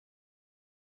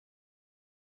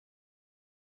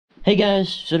Hey guys,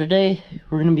 so today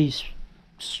we're gonna be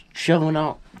shoveling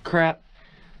out crap.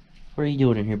 What are you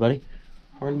doing in here, buddy?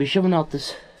 We're gonna be shoveling out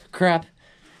this crap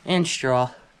and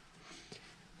straw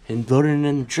and loading it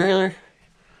in the trailer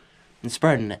and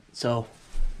spreading it. So,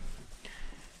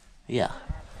 yeah.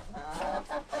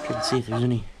 Try to see if there's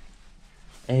any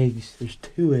eggs. There's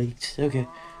 2 eggs. Okay.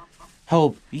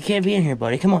 Hope, you can't be in here,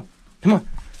 buddy. Come on. Come on.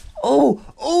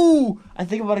 Oh! I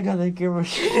think I might have got that camera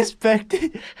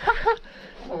inspected.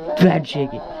 Bad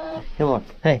shaking. Come on.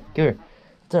 Hey, come here.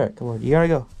 It's alright, come on. You gotta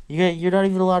go. You're not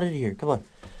even allowed in here. Come on.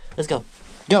 Let's go.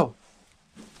 Go.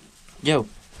 Go.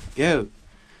 Go.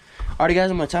 Alrighty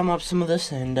guys, I'm gonna time up some of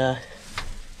this and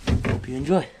hope you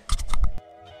enjoy.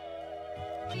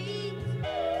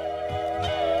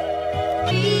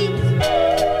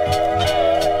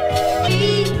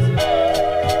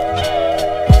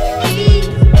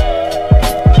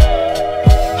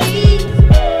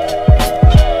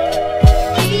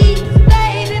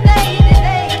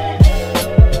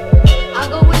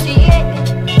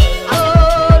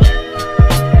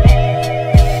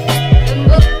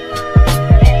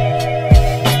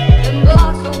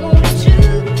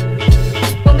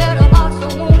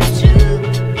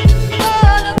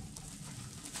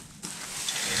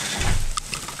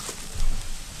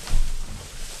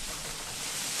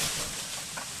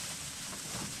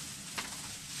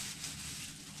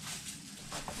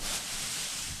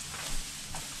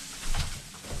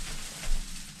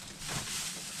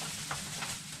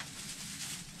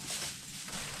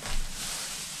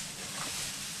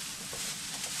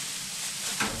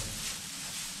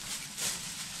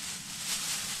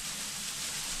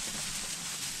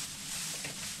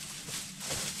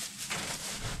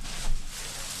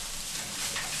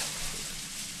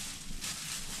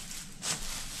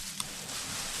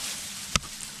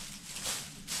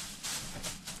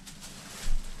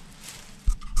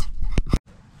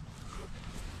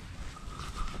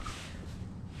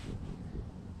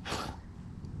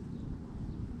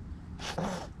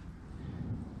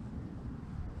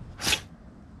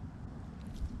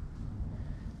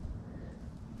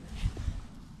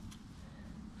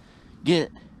 Get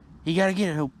it. You gotta get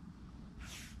it, Hope.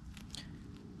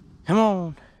 Come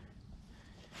on.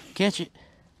 Catch it.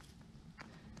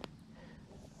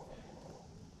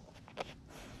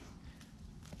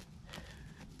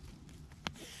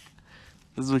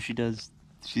 This is what she does.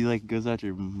 She like goes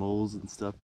after moles and stuff.